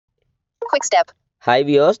Quick step. Hi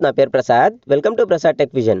viewers, నా పేరు Prasad. Welcome to Prasad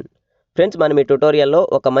tech vision. Friends, మనం ఈ ట్యుటోరియల్లో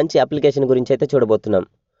ఒక మంచి అప్లికేషన్ గురించి అయితే చూడబోతున్నాం.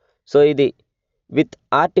 సో ఇది విత్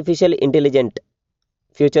ఆర్టిఫిషియల్ ఇంటెలిజెంట్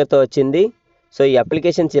ఫ్యూచర్తో వచ్చింది. సో ఈ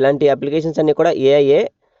అప్లికేషన్స్, ఇలాంటి అప్లికేషన్స్ అన్నీ కూడా ఏఐఏ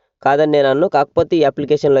కాదని నేను అన్ను. కాకపోతే ఈ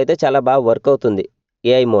అప్లికేషన్లో అయితే చాలా బాగా వర్క్ అవుతుంది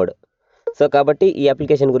ఏఐ మోడ్. సో కాబట్టి ఈ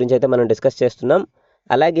అప్లికేషన్ గురించి అయితే మనం డిస్కస్ చేస్తున్నాం.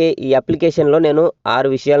 అలాగే ఈ అప్లికేషన్లో నేను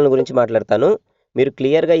 6 విషయాల గురించి మాట్లాడతాను. మీరు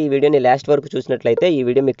క్లియర్గా ఈ వీడియోని లాస్ట్ వరకు చూసినట్లయితే ఈ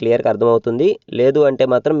వీడియో మీకు క్లియర్గా అర్థమవుతుంది. లేదు అంటే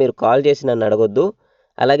మాత్రం మీరు కాల్ చేసి నన్ను అడగొద్దు,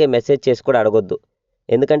 అలాగే మెసేజ్ చేసి కూడా అడగొద్దు.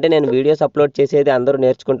 ఎందుకంటే నేను వీడియోస్ అప్లోడ్ చేసేది అందరూ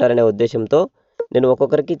నేర్చుకుంటారనే ఉద్దేశంతో నేను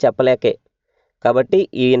ఒక్కొక్కరికి చెప్పలేకే. కాబట్టి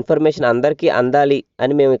ఈ ఇన్ఫర్మేషన్ అందరికీ అందాలి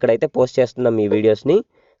అని మేము ఇక్కడైతే పోస్ట్ చేస్తున్నాం ఈ వీడియోస్ని.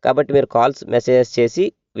 కాబట్టి మీరు కాల్స్, మెసేజెస్ చేసి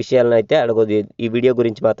విషయాలను అయితే అడగొద్దు. ఈ వీడియో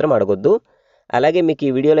గురించి మాత్రం అడగొద్దు. అలాగే మీకు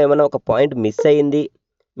ఈ వీడియోలో ఏమైనా ఒక పాయింట్ మిస్ అయ్యింది,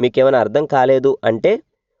 మీకు ఏమైనా అర్థం కాలేదు అంటే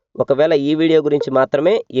ఒకవేళ ఈ వీడియో గురించి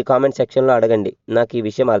మాత్రమే ఈ కామెంట్ సెక్షన్లో అడగండి, నాకు ఈ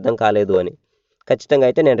విషయం అర్థం కాలేదు అని. ఖచ్చితంగా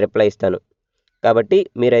అయితే నేను రిప్లై ఇస్తాను. కాబట్టి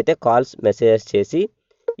మీరైతే కాల్స్, మెసేజెస్ చేసి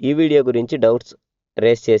ఈ వీడియో గురించి డౌట్స్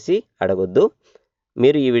రేస్ చేసి అడగొద్దు.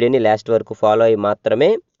 మీరు ఈ వీడియోని లాస్ట్ వరకు ఫాలో అయ్యి మాత్రమే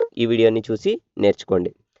ఈ వీడియోని చూసి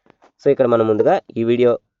నేర్చుకోండి. సో ఇక్కడ మనం ముందుగా ఈ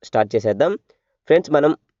వీడియో స్టార్ట్ చేసేద్దాం. ఫ్రెండ్స్,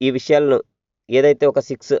 మనం ఈ విషయాలను ఏదైతే ఒక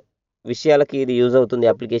 6 విషయాలకి ఇది యూజ్ అవుతుంది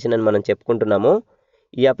అప్లికేషన్ అని మనం చెప్పుకుంటున్నామో,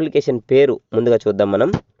 ఈ అప్లికేషన్ పేరు ముందుగా చూద్దాం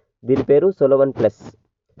మనం. దీని పేరు SolarOne Plus.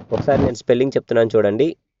 ఒకసారి నేను స్పెల్లింగ్ చెప్తున్నాను చూడండి.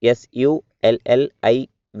 SULLIVAN.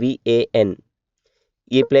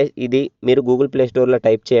 ఇది మీరు గూగుల్ ప్లే స్టోర్లో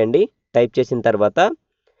టైప్ చేయండి. టైప్ చేసిన తర్వాత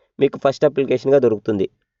మీకు ఫస్ట్ అప్లికేషన్గా దొరుకుతుంది.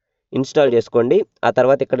 ఇన్స్టాల్ చేసుకోండి. ఆ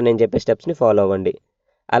తర్వాత ఇక్కడ నేను చెప్పే స్టెప్స్ని ఫాలో అవ్వండి.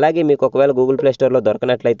 అలాగే మీకు ఒకవేళ గూగుల్ ప్లే స్టోర్లో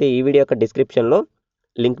దొరకనట్లయితే ఈ వీడియో యొక్క డిస్క్రిప్షన్లో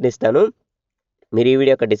లింక్ని ఇస్తాను. మీరు ఈ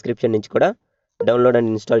వీడియో యొక్క డిస్క్రిప్షన్ నుంచి కూడా డౌన్లోడ్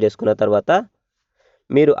అండ్ ఇన్స్టాల్ చేసుకున్న తర్వాత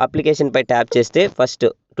మీరు అప్లికేషన్పై ట్యాప్ చేస్తే ఫస్ట్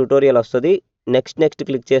ట్యుటోరియల్ వస్తుంది. నెక్స్ట్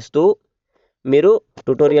క్లిక్ చేస్తూ మీరు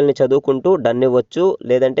ట్యుటోరియల్ని చదువుకుంటూ డన్ ఇవ్వచ్చు,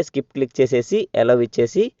 లేదంటే స్కిప్ క్లిక్ చేసేసి అలౌ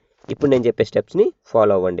ఇచ్చేసి ఇప్పుడు నేను చెప్పే స్టెప్స్ని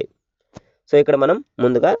ఫాలో అవ్వండి. సో ఇక్కడ మనం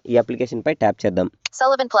ముందుగా ఈ అప్లికేషన్పై ట్యాప్ చేద్దాం.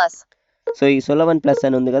 SolarOne Plus. సో ఈ SolarOne Plus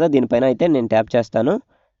అని ఉంది కదా, దీనిపైన అయితే నేను ట్యాప్ చేస్తాను.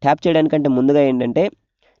 ట్యాప్ చేయడానికంటే ముందుగా ఏంటంటే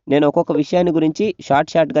నేను ఒక్కొక్క విషయాన్ని గురించి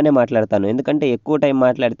షార్ట్గానే మాట్లాడతాను. ఎందుకంటే ఎక్కువ టైం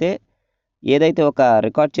మాట్లాడితే ఏదైతే ఒక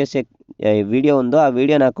రికార్డ్ చేసే వీడియో ఉందో ఆ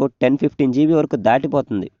వీడియో నాకు 10-15 GB వరకు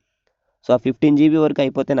దాటిపోతుంది. సో ఆ 15 GB వరకు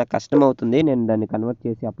అయిపోతే నాకు కష్టం అవుతుంది నేను దాన్ని కన్వర్ట్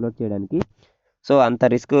చేసి అప్లోడ్ చేయడానికి. సో అంత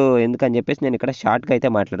రిస్క్ ఎందుకని చెప్పేసి నేను ఇక్కడ షార్ట్గా అయితే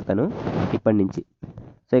మాట్లాడతాను ఇప్పటి నుంచి.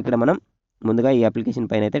 సో ఇక్కడ మనం ముందుగా ఈ అప్లికేషన్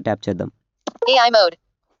పైన అయితే ట్యాప్ చేద్దాం. AI mode.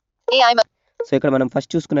 సో ఇక్కడ మనం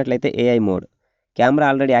ఫస్ట్ చూసుకున్నట్లయితే AI mode. Camera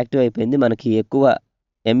already active అయిపోయింది. మనకి ఎక్కువ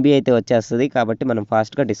MB అయితే వచ్చేస్తుంది. కాబట్టి మనం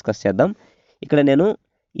ఫాస్ట్గా డిస్కస్ చేద్దాం. ఇక్కడ నేను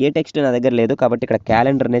ఏ టెక్స్ట్ నా దగ్గర లేదు కాబట్టి ఇక్కడ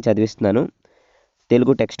క్యాలెండర్నే చదివిస్తున్నాను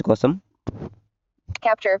తెలుగు టెక్స్ట్ కోసం.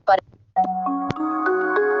 Capture button.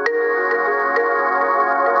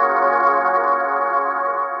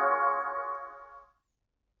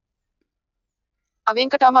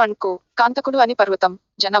 అవేంకటామ అనుకో కాంతకుడు అని పర్వతం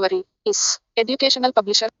జనవరి is educational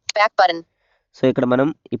publisher. Back button. So ఇక్కడ మనం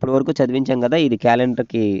ఇప్పటి వరకు చదివించాం కదా, ఇది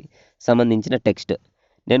క్యాలెండర్కి సంబంధించిన టెక్స్ట్.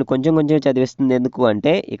 నేను కొంచెం చదివిస్తుంది ఎందుకు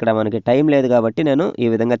అంటే ఇక్కడ మనకి టైం లేదు కాబట్టి నేను ఈ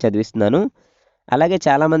విధంగా చదివిస్తున్నాను. అలాగే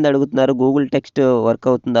చాలామంది అడుగుతున్నారు గూగుల్ టెక్స్ట్ వర్క్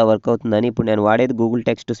అవుతుందా అని. ఇప్పుడు నేను వాడేది Google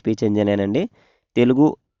text speech ఇంజినేనండి. Telugu,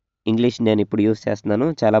 English నేను ఇప్పుడు యూస్ చేస్తున్నాను.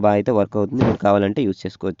 చాలా బాగా అయితే వర్క్ అవుతుంది. మీరు కావాలంటే యూస్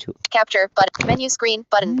చేసుకోవచ్చు. Capture button. Menu screen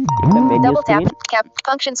button. ఇక్కడ menu Double tap. Screen,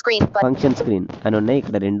 Function screen button. Function screen అని ఉన్నాయి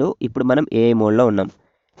ఇక్కడ 2. ఇప్పుడు మనం AI మోడ్లో ఉన్నాం.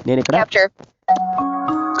 నేను ఇక్కడ Capture.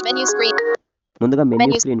 Menu screen. ముందుగా మెన్యూ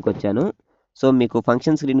Menus. స్క్రీన్కి వచ్చాను. సో మీకు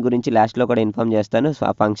ఫంక్షన్ స్క్రీన్ గురించి లాస్ట్లో కూడా ఇన్ఫామ్ చేస్తాను. సో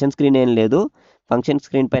ఆ ఫంక్షన్ స్క్రీన్ ఏం లేదు. ఫంక్షన్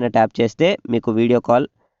స్క్రీన్ పైన ట్యాప్ చేస్తే మీకు వీడియో కాల్,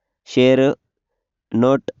 షేర్,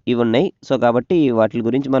 నోట్ ఇవి ఉన్నాయి. సో కాబట్టి వాటి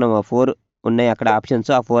గురించి మనం 4 ఉన్నాయి అక్కడ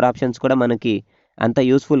ఆప్షన్స్. ఆ 4 ఆప్షన్స్ కూడా మనకి అంత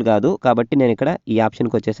యూస్ఫుల్ కాదు. కాబట్టి నేను ఇక్కడ ఈ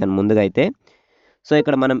ఆప్షన్కి వచ్చేసాను ముందుగా అయితే. సో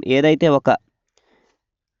ఇక్కడ మనం ఏదైతే ఒక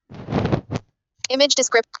Image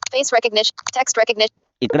description. Face recognition. Text recognition.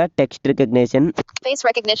 ఇక్కడ text recognition, Face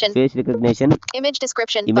recognition. Face recognition, Image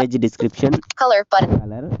description. Image description, Color button.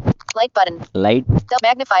 Colour, Light button. Light,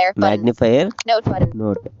 Magnifier button. Magnifier, Note button.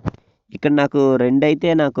 Note. ఇక్కడ నాకు 2 అయితే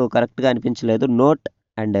నాకు కరెక్ట్గా అనిపించలేదు, నోట్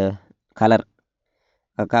అండ్ కలర్.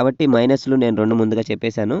 కాబట్టి మైనస్లు నేను 2 ముందుగా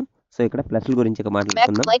చెప్పేశాను. సో ఇక్కడ ప్లస్ల గురించి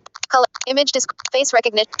మాట్లాడుకుందాం. Light. Color. Image face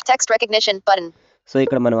recognition. Text recognition button. So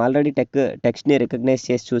ఇక్కడ మనం ఆల్రెడీ టెక్స్ట్ని రికగ్నైజ్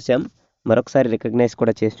చేసి చూసాం. మరొకసారి రికగ్నైజ్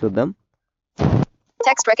కూడా చేసి చూద్దాం.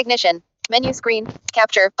 Text recognition. Menu screen.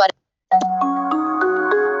 Capture button.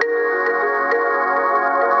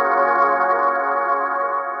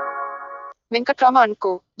 Venkatrama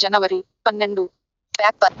అనుకో జనవరి 12.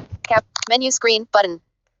 Back button. Menu screen button.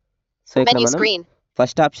 So ఇక్కడ Menu మనం screen.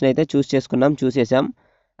 ఫస్ట్ ఆప్షన్ అయితే చూసేసాం.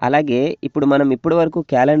 అలాగే ఇప్పుడు మనం ఇప్పటి వరకు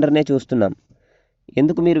క్యాలెండర్నే చూస్తున్నాం,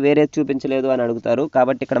 ఎందుకు మీరు వేరేది చూపించలేదు అని అడుగుతారు.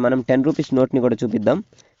 కాబట్టి ఇక్కడ మనం 10 రూపీస్ నోట్ని కూడా చూపిద్దాం.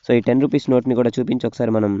 సో ఈ 10 రూపీస్ నోట్ని కూడా చూపించి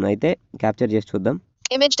ఒకసారి మనం అయితే క్యాప్చర్ చేసి చూద్దాం.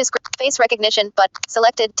 Image description. Face recognition. But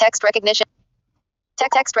selected. Text recognition.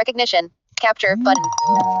 Text recognition. Capture button.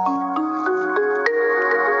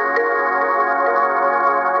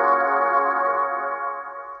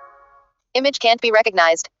 Image can't be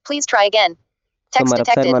recognized. Please try again. So Text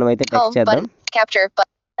మరొకసారి detected. మనం అయితే టెక్స్ట్ Home చేద్దాం. button. Capture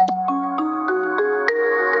button.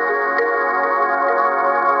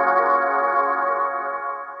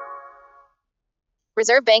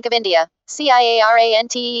 Reserve Bank of India.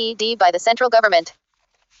 CIARANTED by the central government.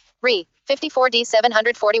 Re. 54D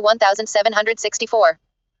 741,764.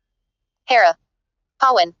 Hera.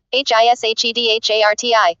 Pawan. HISHEDHARTI.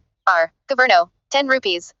 R. Governo. 10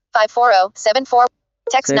 rupees. 54074.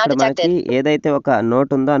 Text so not ఇక్కడ మనకి detected. ఏదైతే ఒక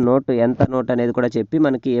note ఉందో ఆ నోట్ ఎంత నోట్ అనేది కూడా చెప్పి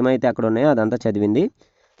మనకి ఏమైతే అక్కడ ఉన్నాయో అదంతా చదివింది.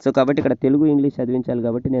 సో కాబట్టి ఇక్కడ తెలుగు ఇంగ్లీష్ చదివించాలి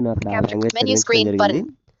కాబట్టి నేను అక్కడ Capture. లాంగ్వేజ్ Menu చదివించడం screen జరిగింది. button.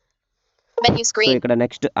 Menu so screen. ఇక్కడ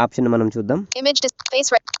నెక్స్ట్ ఆప్షన్ మనం చూద్దాం. Image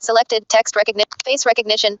selected text recognition. Face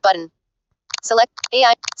recognition button. Select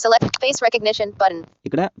AI. Select face recognition button.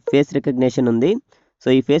 ఇక్కడ ఫేస్ రికగ్నిషన్ ఉంది. సో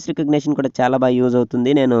ఈ ఫేస్ రికగ్నిషన్ కూడా చాలా బాగా యూజ్ అవుతుంది.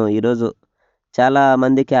 నేను ఈరోజు చాలా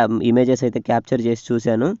మంది ఇమేజెస్ అయితే క్యాప్చర్ చేసి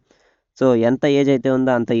చూశాను. సో ఎంత ఏజ్ అయితే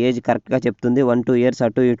ఉందో అంత ఏజ్ కరెక్ట్గా చెప్తుంది. 1-2 ఇయర్స్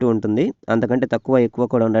అటు ఇటు ఉంటుంది, అంతకంటే తక్కువ ఎక్కువ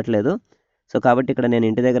కూడా ఉండట్లేదు. సో కాబట్టి ఇక్కడ నేను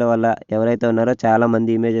ఇంటి దగ్గర వాళ్ళ ఎవరైతే ఉన్నారో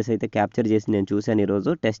చాలామంది ఇమేజెస్ అయితే క్యాప్చర్ చేసి నేను చూశాను, ఈరోజు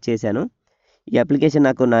టెస్ట్ చేశాను. ఈ అప్లికేషన్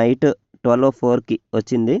నాకు నైట్ 12:04కి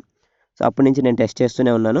వచ్చింది. సో అప్పటి నుంచి నేను టెస్ట్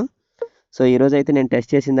చేస్తూనే ఉన్నాను. సో ఈరోజు అయితే నేను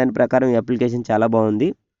టెస్ట్ చేసిన దాని ప్రకారం ఈ అప్లికేషన్ చాలా బాగుంది.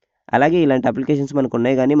 అలాగే ఇలాంటి అప్లికేషన్స్ మనకు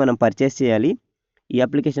ఉన్నాయి కానీ మనం పర్చేస్ చేయాలి. ఈ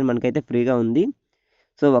అప్లికేషన్ మనకైతే ఫ్రీగా ఉంది.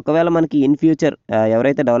 సో ఒకవేళ మనకి ఇన్ ఫ్యూచర్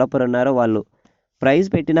ఎవరైతే డెవలపర్ ఉన్నారో వాళ్ళు ప్రైస్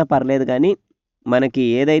పెట్టినా పర్లేదు, కానీ మనకి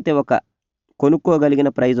ఏదైతే ఒక కొనుక్కోగలిగిన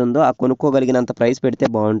ప్రైస్ ఉందో ఆ కొనుక్కోగలిగినంత ప్రైస్ పెడితే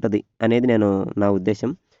బాగుంటుంది అనేది నా ఉద్దేశం.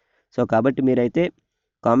 సో కాబట్టి మీరైతే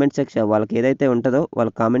కామెంట్ సెక్షన్ వాళ్ళకి ఏదైతే ఉంటుందో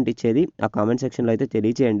వాళ్ళకి కామెంట్ ఇచ్చేది ఆ కామెంట్ సెక్షన్లో అయితే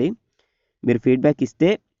తెలియచేయండి. మీరు ఫీడ్బ్యాక్ ఇస్తే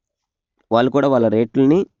వాళ్ళు కూడా వాళ్ళ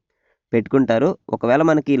రేట్లని పెట్టుకుంటారు. ఒకవేళ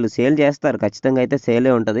మనకి వీళ్ళు సేల్ చేస్తారు, ఖచ్చితంగా అయితే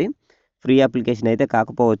సేలే ఉంటుంది. ఫ్రీ అప్లికేషన్ అయితే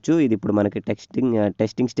కాకపోవచ్చు, ఇది ఇప్పుడు మనకి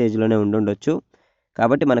టెస్టింగ్ స్టేజ్లోనే ఉండొచ్చు.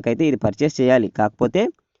 కాబట్టి మనకైతే ఇది పర్చేస్ చేయాలి, కాకపోతే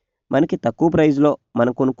మనకి తక్కువ ప్రైస్లో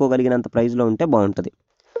మనం కొనుక్కోగలిగినంత ప్రైస్లో ఉంటే బాగుంటుంది.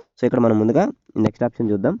 సో ఇక్కడ మనం ముందుగా నెక్స్ట్ ఆప్షన్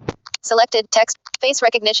చూద్దాం. Selected text face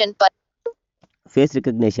recognition button. Face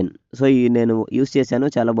recognition. So ఈ నేను యూస్ చేశాను,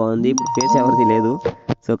 చాలా బాగుంది. ఇప్పుడు ఫేస్ ఎవరిది లేదు,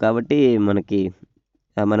 సో కాబట్టి మనకి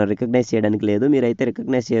మనం రికగ్నైజ్ చేయడానికి లేదు. మీరైతే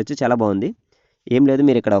రికగ్నైజ్ చేయొచ్చు, చాలా బాగుంది. ఏం లేదు,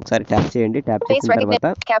 మీరు ఇక్కడ ఒకసారి ట్యాప్ చేయండి. ట్యాప్ Face చేసిన తర్వాత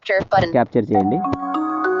recognition capture button. క్యాప్చర్ చేయండి.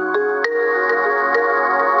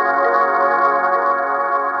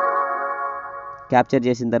 క్యాప్చర్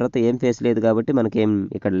చేసిన తర్వాత ఏం ఫేస్ లేదు కాబట్టి మనకేం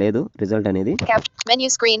ఇక్కడ లేదు రిజల్ట్ అనేది. Menu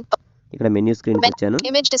screen. ఇక్కడ మెన్యూ స్క్రీన్కి వచ్చాను.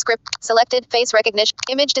 Image description. Selected face recognition.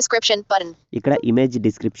 Image description button. ఇక్కడ ఇమేజ్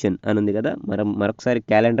డిస్క్రిప్షన్ అని ఉంది కదా, మరొకసారి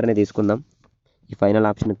క్యాలెండర్ని తీసుకుందాం ఈ ఫైనల్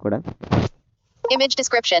ఆప్షన్ కూడా. Image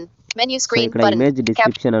description. Menu so screen ఇక్కడ button. ఇమేజ్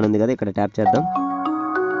డిస్క్రిప్షన్ అని ఉంది కదా, ఇక్కడ ట్యాప్ చేద్దాం.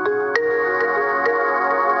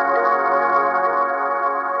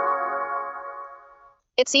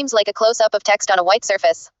 It seems like a close-up of text on a white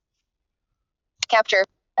surface. Capture.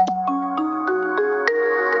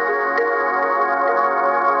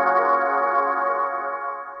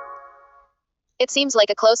 It seems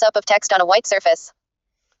like a close-up of text on a white surface.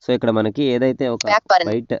 So ఇక్కడ మనకి ఏదైతే ఒక Back button.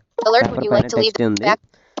 White Alert paper would you పైన like to leave text ఉంది, back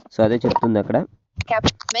so అదే చెప్తుంది అక్కడ.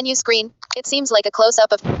 menu screen. It seems like a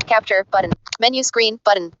close-up of capture button. Menu screen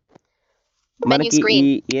button. మనకి ఈ screen.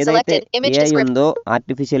 ఏదైతే Selected. Image AI description. ఉందో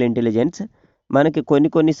artificial intelligence మనకి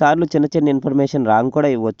కొన్నిసార్లు చిన్న ఇన్ఫర్మేషన్ రాంగ్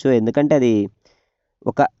కూడా ఇవ్వచ్చు. ఎందుకంటే అది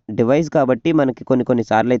ఒక డివైస్ కాబట్టి మనకి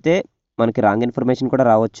కొన్నిసార్లు అయితే మనకి రాంగ్ ఇన్ఫర్మేషన్ కూడా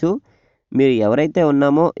రావచ్చు. మీరు ఎవరైతే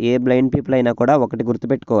ఉన్నామో ఏ బ్లైండ్ పీపుల్ అయినా కూడా ఒకటి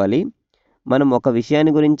గుర్తుపెట్టుకోవాలి, మనం ఒక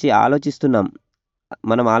విషయాన్ని గురించి ఆలోచిస్తున్నాం,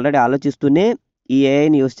 మనం ఆల్రెడీ ఆలోచిస్తూనే ఈ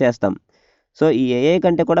ఏఐని యూస్ చేస్తాం. సో ఈ ఏఐ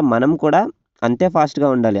కంటే కూడా మనం కూడా అంతే ఫాస్ట్గా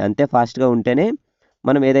ఉండాలి. అంతే ఫాస్ట్గా ఉంటేనే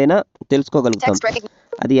మనం ఏదైనా తెలుసుకోగలుగుతాం. Text recognition.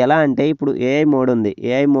 అది ఎలా అంటే ఇప్పుడు ఏఐ మోడ్ ఉంది,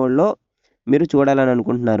 ఏఐ మోడ్లో మీరు చూడాలని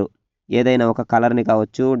అనుకుంటున్నారు ఏదైనా ఒక కలర్ని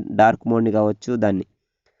కావచ్చు, డార్క్ మోడ్ని కావచ్చు దాన్ని.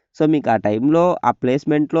 సో మీకు ఆ టైంలో ఆ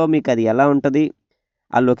ప్లేస్మెంట్లో మీకు అది ఎలా ఉంటుంది,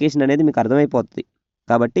 ఆ లొకేషన్ అనేది మీకు అర్థమైపోతుంది.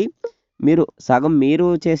 కాబట్టి సగం మీరు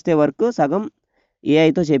చేస్తే వర్క్ సగం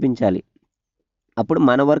ఏఐతో చేపించాలి. అప్పుడు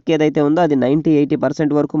మన వర్క్ ఏదైతే ఉందో అది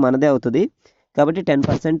 90-80% వరకు మనదే అవుతుంది. కాబట్టి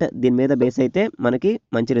 10% దీని మీద బేస్ అయితే మనకి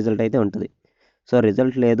మంచి రిజల్ట్ అయితే ఉంటుంది. సో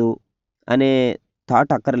రిజల్ట్ లేదు అనే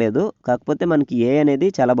థాట్ అక్కర్లేదు, కాకపోతే మనకి ఏ అనేది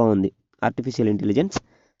చాలా బాగుంది, artificial intelligence.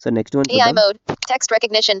 So next one AI mode. Text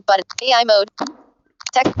recognition button. AI mode.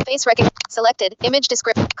 Text face recognition. Selected. Image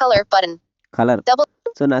description. Color button. Colour. Double.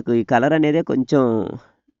 So నాకు ఈ కలర్ అనేది కొంచెం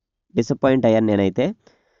డిసప్పాయింట్ అయ్యాను నేనైతే.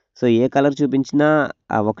 సో ఏ కలర్ చూపించినా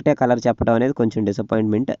ఆ ఒకటే కలర్ చెప్పడం అనేది కొంచెం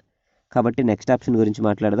డిసప్పాయింట్మెంట్. కాబట్టి నెక్స్ట్ ఆప్షన్ గురించి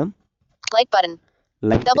మాట్లాడదాం. Light button.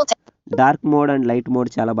 Light Double tap. Dark mode and light mode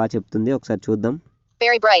చాలా బాగా చెప్తుంది. ఒకసారి చూద్దాం.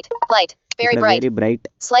 Very bright. Light. Very ఇక్కడ bright. Very bright.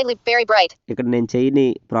 Slightly very bright. ఇక్కడ నేను చెయ్యిని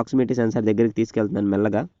ప్రాక్సిమిటీ సెన్సార్ దగ్గరికి తీసుకెళ్తున్నాను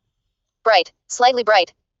మెల్లగా. Bright. Slightly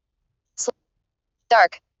bright.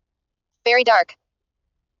 Dark. Very dark.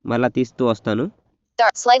 మళ్ళీ తీస్తూ వస్తాను.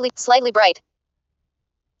 Dark. Slightly bright.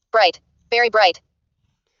 Bright. Very bright.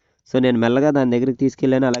 So నేను మెల్లగా దాని దగ్గరికి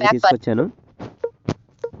తీసుకెళ్ళాను, అలాగే Back button. తీసుకొచ్చాను.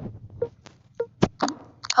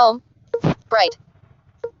 Home. Bright.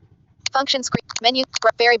 Function screen. Menu.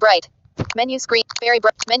 Very bright. Menu screen. Very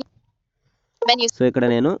bright. Menu. So ఇక్కడ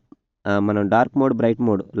నేను మనం dark mode, bright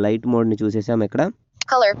mode, light మోడ్ని చూసేసాం. ఇక్కడ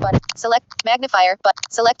Color button. Select. Magnifier.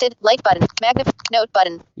 Selected. Light button. Note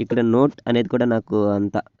button. ఇక్కడ నోట్ అనేది కూడా నాకు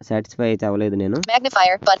అంత సాటిస్ఫై అయితే అవ్వలేదు నేను.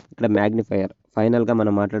 Magnifier button. ఇక్కడ మ్యాగ్నిఫైయర్, ఫైనల్గా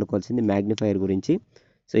మనం మాట్లాడుకోవాల్సింది మ్యాగ్నిఫైయర్ గురించి.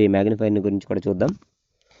 సో ఈ మ్యాగ్నిఫైయర్ గురించి కూడా చూద్దాం.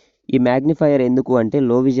 ఈ మ్యాగ్నిఫైయర్ ఎందుకు అంటే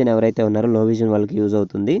లో విజన్ ఎవరైతే ఉన్నారో లో విజన్ వాళ్ళకి యూజ్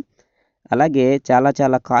అవుతుంది. అలాగే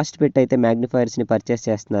చాలా కాస్ట్ పెట్టి అయితే మ్యాగ్నిఫైయర్స్ని పర్చేస్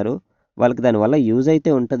చేస్తున్నారు. వాళ్ళకి దానివల్ల యూజ్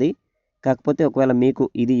అయితే ఉంటుంది. కాకపోతే ఒకవేళ మీకు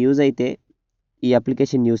ఇది యూజ్ అయితే ఈ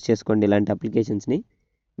అప్లికేషన్ యూజ్ చేసుకోండి. ఇలాంటి అప్లికేషన్స్ని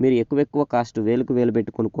మీరు ఎక్కువ కాస్ట్ వేలకు వేలు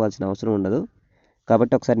పెట్టి కొనుక్కోవాల్సిన అవసరం ఉండదు.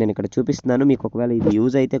 కాబట్టి ఒకసారి నేను ఇక్కడ చూపిస్తున్నాను. మీకు ఒకవేళ ఇది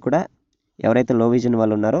యూజ్ అయితే కూడా ఎవరైతే లో విజన్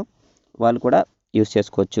వాళ్ళు ఉన్నారో వాళ్ళు కూడా యూజ్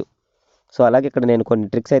చేసుకోవచ్చు. సో అలాగే ఇక్కడ నేను కొన్ని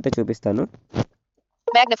ట్రిక్స్ అయితే చూపిస్తాను.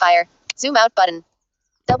 Magnifier. Zoom out button.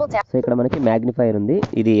 Double tap. So ఇక్కడ మనకి మ్యాగ్నిఫైయర్ ఉంది.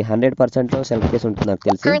 ఇది 100%లో సెల్ఫ్ కేస్ ఉంటుంది నాకు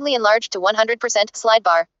తెలిసి. Currently enlarged to 100% slide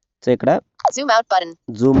bar. So ఇక్కడ Zoom out button.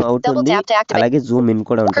 Zoom out Double ఉంది, tap to activate. అలాగే జూమ్ ఇన్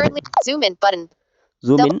కూడా ఉంటుంది. Currently zoom in button.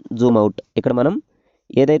 Zoom in, Zoom out. ఇక్కడ మనం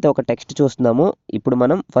ఏదైతే ఒక టెక్స్ట్ చూస్తున్నామో ఇప్పుడు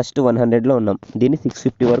మనం ఫస్ట్ 100లో ఉన్నాం. దీన్ని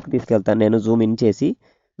 650 వరకు తీసుకెళ్తాను నేను జూమ్ ఇన్ చేసి.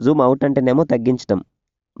 జూమ్ అవుట్ అంటేనేమో తగ్గించడం,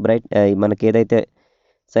 బ్రైట్ మనకి ఏదైతే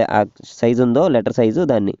సైజు ఉందో లెటర్ సైజు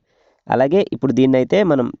దాన్ని. అలాగే ఇప్పుడు దీన్ని అయితే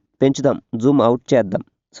మనం పెంచుదాం, జూమ్ అవుట్ చేద్దాం,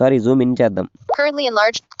 జూమ్ ఇన్ చేద్దాం. Currently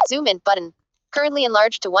enlarged. Zoom in button. Currently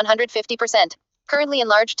enlarged to 150%. Currently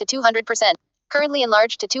enlarged to 200%. Currently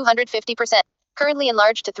enlarged to 250%. Currently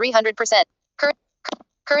enlarged to 300%.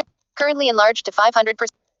 Currently enlarged to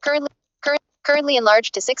 500%. Currently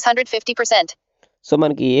enlarged to 650%. So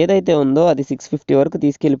మనకి ఏదైతే ఉందో అది 650 వరకు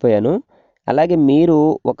తీసుకెళ్ళిపోయాను. అలాగే మీరు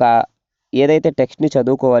ఒక ఏదైతే టెక్స్ట్ని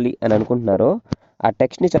చదువుకోవాలి అని అనుకుంటున్నారో ఆ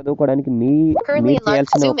టెక్స్ట్ని చదువుకోవడానికి మీరు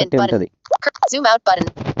చేయాల్సిన ఒకటి ఉంటుంది. Zoom out button.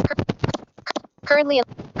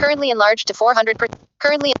 Currently enlarged to 400%.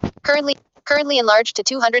 Currently enlarged to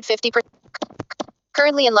 250%.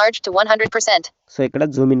 Currently enlarged to 100%. So ఇక్కడ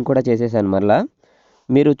జూమ్ ఇన్ కూడా చేసేసాను. మళ్ళా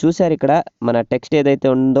మీరు చూసారు ఇక్కడ మన టెక్స్ట్ ఏదైతే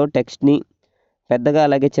ఉందో టెక్స్ట్ని పెద్దగా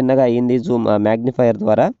అలాగే చిన్నగా అయ్యింది జూమ్ మ్యాగ్నిఫైయర్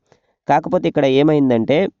ద్వారా. కాకపోతే ఇక్కడ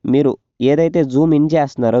ఏమైందంటే మీరు ఏదైతే జూమ్ ఇన్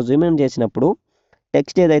చేస్తున్నారో జూమ్ ఇన్ చేసినప్పుడు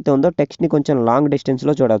టెక్స్ట్ ఏదైతే ఉందో టెక్స్ట్ని కొంచెం లాంగ్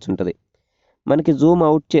డిస్టెన్స్లో చూడాల్సి ఉంటుంది. మనకి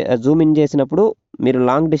జూమ్ ఇన్ చేసినప్పుడు మీరు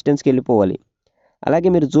లాంగ్ డిస్టెన్స్కి వెళ్ళిపోవాలి. అలాగే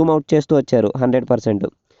మీరు జూమ్ అవుట్ చేస్తూ వచ్చారు 100%,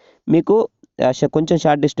 మీకు కొంచెం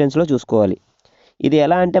షార్ట్ డిస్టెన్స్లో చూసుకోవాలి. ఇది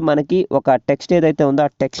ఎలా అంటే మనకి ఒక టెక్స్ట్ ఏదైతే ఉందో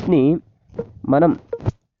ఆ టెక్స్ట్ని మనం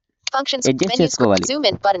Functions. adjust Menu చేసుకోవాలి. zoom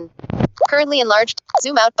in button. Currently enlarged.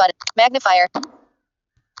 Zoom out button. Magnifier.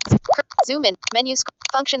 Zoom in.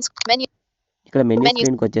 Functions. Menu. ఇక్కడ మెన్యూ Menus.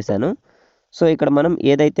 స్క్రీన్కి వచ్చేసాను. సో ఇక్కడ మనం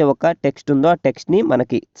ఏదైతే ఒక టెక్స్ట్ ఉందో ఆ టెక్స్ట్ని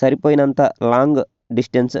మనకి సరిపోయినంత లాంగ్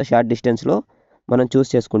డిస్టెన్స్ షార్ట్ డిస్టెన్స్లో మనం చూస్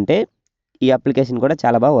చేసుకుంటే ఈ అప్లికేషన్ కూడా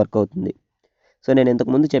చాలా బాగా వర్క్ అవుతుంది. సో నేను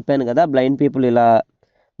ఇంతకుముందు చెప్పాను కదా, బ్లైండ్ పీపుల్ ఇలా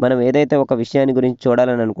మనం ఏదైతే ఒక విషయాన్ని గురించి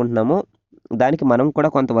చూడాలని అనుకుంటున్నామో దానికి మనం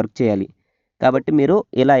కూడా కొంత వర్క్ చేయాలి. కాబట్టి మీరు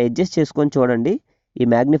ఇలా అడ్జస్ట్ చేసుకొని చూడండి. ఈ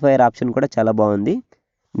మ్యాగ్నిఫైయర్ ఆప్షన్ కూడా చాలా బాగుంది.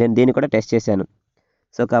 నేను దీన్ని కూడా టెస్ట్ చేశాను.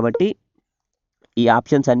 సో కాబట్టి ఈ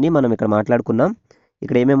ఆప్షన్స్ అన్నీ మనం ఇక్కడ మాట్లాడుకున్నాం.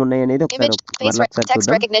 ఇక్కడ ఏమేమి ఉన్నాయి అనేది Image. ఒకసారి Text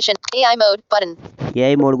చూద్దాం. recognition. AI mode button.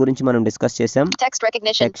 AI mode గురించి మనం డిస్కస్ చేసాం. Text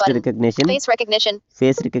recognition text button. Recognition, Face recognition.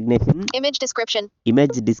 Face recognition, Image description.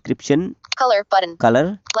 Image description, Color button. Colour,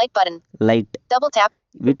 Light button. Light. Double tap.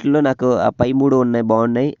 వీటిలో నాకు ఆ పై మూడు ఉన్నాయి,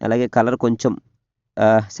 బాగున్నాయి. అలాగే కలర్ కొంచెం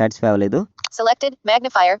సాటిస్ఫై అవ్వలేదు. Selected.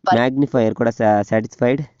 Magnifier button. మ్యాగ్నిఫైయర్ కూడా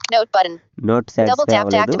satisfied, Note button. Note Double satisfy tap to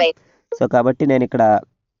అవ్వలేదు. activate. సో కాబట్టి నేను ఇక్కడ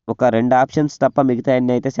ఒక 2 ఆప్షన్స్ తప్ప మిగతా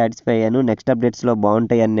అన్ని అయితే సాటిస్ఫై అయ్యాను. నెక్స్ట్ అప్డేట్స్లో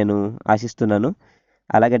బాగుంటాయి అని నేను ఆశిస్తున్నాను.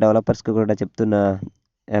 అలాగే డెవలపర్స్కి కూడా చెప్తున్న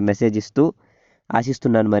మెసేజ్ ఇస్తూ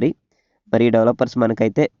ఆశిస్తున్నాను. మరి డెవలపర్స్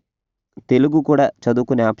మనకైతే తెలుగు కూడా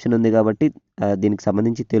చదువుకునే ఆప్షన్ ఉంది కాబట్టి దీనికి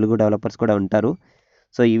సంబంధించి తెలుగు డెవలపర్స్ కూడా ఉంటారు.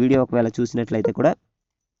 సో ఈ వీడియో ఒకవేళ చూసినట్లయితే కూడా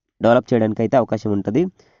డెవలప్ చేయడానికి అయితే అవకాశం ఉంటుంది.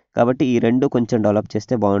 కాబట్టి ఈ 2 కొంచెం డెవలప్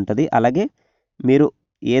చేస్తే బాగుంటుంది. అలాగే మీరు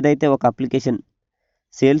ఏదైతే ఒక అప్లికేషన్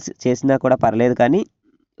సేల్స్ చేసినా కూడా పర్లేదు, కానీ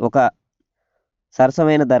ఒక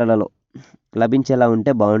సరసమైన ధరలలో లభించేలా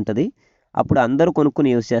ఉంటే బాగుంటుంది. అప్పుడు అందరూ కొనుక్కొని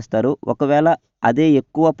యూస్ చేస్తారు. ఒకవేళ అదే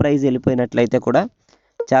ఎక్కువ ప్రైస్ వెళ్ళిపోయినట్లయితే కూడా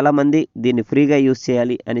చాలామంది దీన్ని ఫ్రీగా యూస్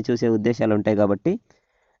చేయాలి అని చూసే ఉద్దేశాలు ఉంటాయి. కాబట్టి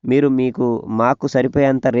మీరు మాకు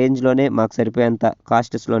సరిపోయేంత రేంజ్లోనే మాకు సరిపోయేంత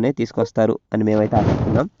కాస్ట్స్లోనే తీసుకొస్తారు అని మేమైతే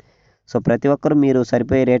ఆశిస్తున్నాం. సో ప్రతి ఒక్కరు మీరు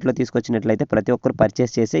సరిపోయే రేట్లో తీసుకొచ్చినట్లయితే ప్రతి ఒక్కరు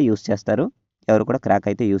పర్చేస్ చేసే యూస్ చేస్తారు. ఎవరు కూడా క్రాక్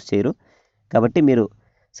అయితే యూస్ చేయరు. కాబట్టి మీరు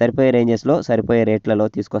సరిపోయే రేంజెస్లో సరిపోయే రేట్లలో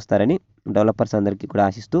తీసుకొస్తారని డెవలపర్స్ అందరికీ కూడా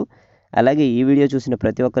ఆశిస్తూ, అలాగే ఈ వీడియో చూసిన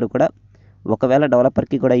ప్రతి ఒక్కరు కూడా ఒకవేళ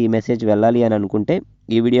డెవలపర్కి కూడా ఈ మెసేజ్ వెళ్ళాలి అని అనుకుంటే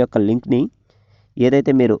ఈ వీడియో యొక్క లింక్ని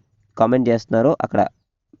ఏదైతే మీరు కామెంట్ చేస్తున్నారో అక్కడ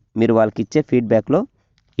మీరు వాళ్ళకి ఇచ్చే ఫీడ్బ్యాక్లో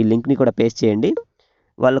ఈ లింక్ని కూడా పేస్ట్ చేయండి.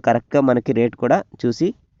 వాళ్ళు కరెక్ట్గా మనకి రేట్ కూడా చూసి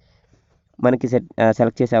మనకి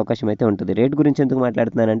సెలెక్ట్ చేసే అవకాశం అయితే ఉంటుంది. రేట్ గురించి ఎందుకు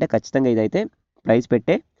మాట్లాడుతున్నానంటే ఖచ్చితంగా ఇదైతే ప్రైస్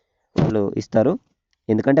పెట్టే వాళ్ళు ఇస్తారు.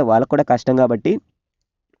 ఎందుకంటే వాళ్ళకు కూడా కష్టం కాబట్టి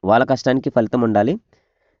వాళ్ళ కష్టానికి ఫలితం ఉండాలి.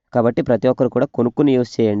 కాబట్టి ప్రతి ఒక్కరు కూడా కొనుక్కుని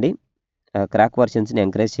యూస్ చేయండి. క్రాక్ వర్షన్స్ని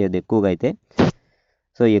ఎంకరేజ్ చేయొద్దు ఎక్కువగా అయితే.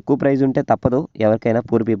 సో ఎక్కువ ప్రైస్ ఉంటే తప్పదు ఎవరికైనా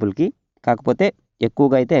పూర్ పీపుల్కి, కాకపోతే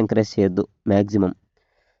ఎక్కువగా అయితే ఎంకరేజ్ చేయొద్దు మ్యాక్సిమం.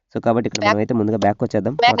 సో కాబట్టి ఇక్కడ మనమైతే ముందుగా బ్యాక్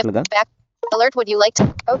వచ్చేద్దాం. టోటల్గా Back. Alert. Would you like to?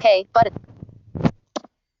 Okay. Button.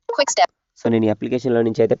 Quick step. So నేను ఈ అప్లికేషన్లో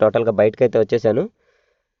నుంచి అయితే టోటల్గా బయటకు అయితే వచ్చేసాను.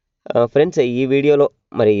 ఫ్రెండ్స్ ఈ వీడియోలో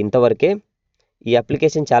మరి ఇంతవరకే. ఈ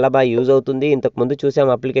అప్లికేషన్ చాలా బాగా యూజ్ అవుతుంది. ఇంతకుముందు చూసాం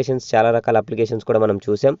అప్లికేషన్స్, చాలా రకాల అప్లికేషన్స్ కూడా మనం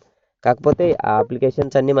చూసాం. కాకపోతే ఆ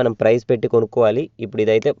అప్లికేషన్స్ అన్నీ మనం ప్రైస్ పెట్టి కొనుక్కోవాలి. ఇప్పుడు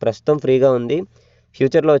ఇదైతే ప్రస్తుతం ఫ్రీగా ఉంది.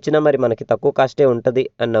 ఫ్యూచర్లో వచ్చినా మరి మనకి తక్కువ కాస్టే ఉంటుంది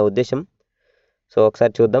అన్న ఉద్దేశం. సో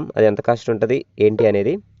ఒకసారి చూద్దాం అది ఎంత కాస్ట్ ఉంటుంది ఏంటి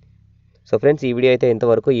అనేది. సో ఫ్రెండ్స్ ఈ వీడియో అయితే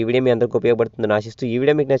ఇంతవరకు. ఈ వీడియో మీ అందరికీ ఉపయోగపడుతుందని ఆశిస్తూ, ఈ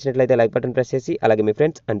వీడియో మీకు నచ్చినట్లయితే లైక్ బటన్ ప్రెస్ చేసి అలాగే మీ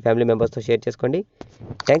ఫ్రెండ్స్ అండ్ ఫ్యామిలీ మెంబర్స్తో షేర్ చేసుకోండి.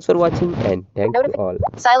 Thanks for watching and thank you all.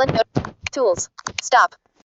 Silent note. Tools. Stop.